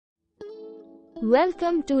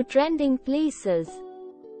Welcome to Trending Places.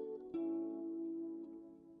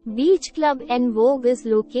 Beach Club en Vogue is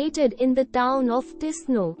located in the town of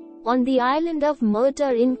Tisno, on the island of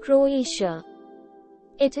Murter in Croatia.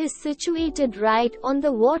 It is situated right on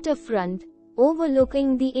the waterfront,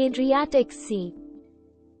 overlooking the Adriatic Sea.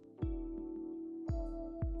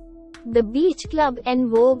 The Beach Club en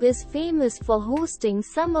Vogue is famous for hosting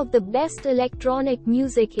some of the best electronic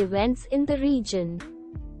music events in the region.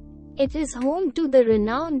 It is home to the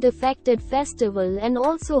renowned Defected Festival and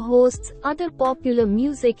also hosts other popular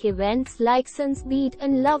music events like Sunsbeat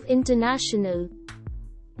and Love International.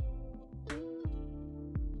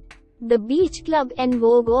 The Beach Club en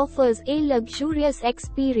Vogue offers a luxurious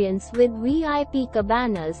experience with VIP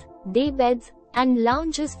cabanas, daybeds, and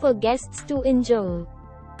lounges for guests to enjoy.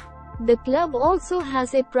 The club also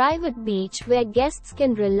has a private beach where guests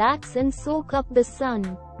can relax and soak up the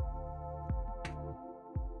sun.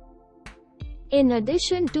 In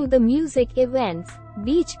addition to the music events,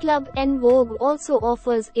 Beach Club en Vogue also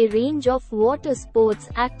offers a range of water sports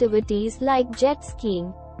activities like jet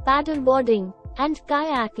skiing, paddleboarding, and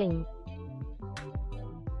kayaking.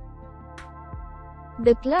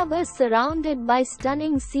 The club is surrounded by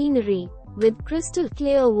stunning scenery, with crystal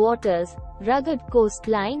clear waters, rugged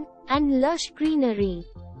coastline, and lush greenery.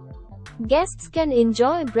 Guests can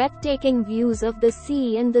enjoy breathtaking views of the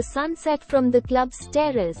sea and the sunset from the club's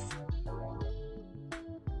terrace.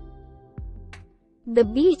 The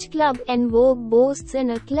Beach Club en Vogue boasts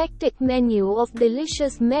an eclectic menu of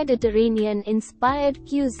delicious Mediterranean-inspired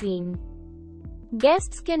cuisine.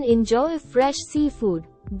 Guests can enjoy fresh seafood,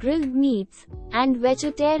 grilled meats, and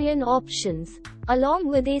vegetarian options, along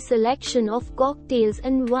with a selection of cocktails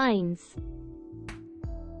and wines.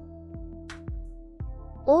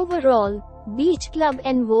 Overall, Beach Club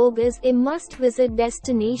en Vogue is a must-visit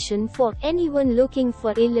destination for anyone looking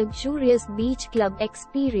for a luxurious beach club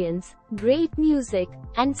experience, great music,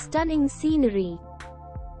 and stunning scenery.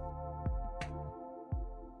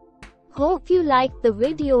 Hope you liked the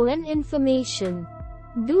video and information.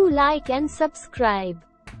 Do like and subscribe.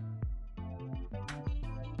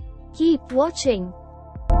 Keep watching.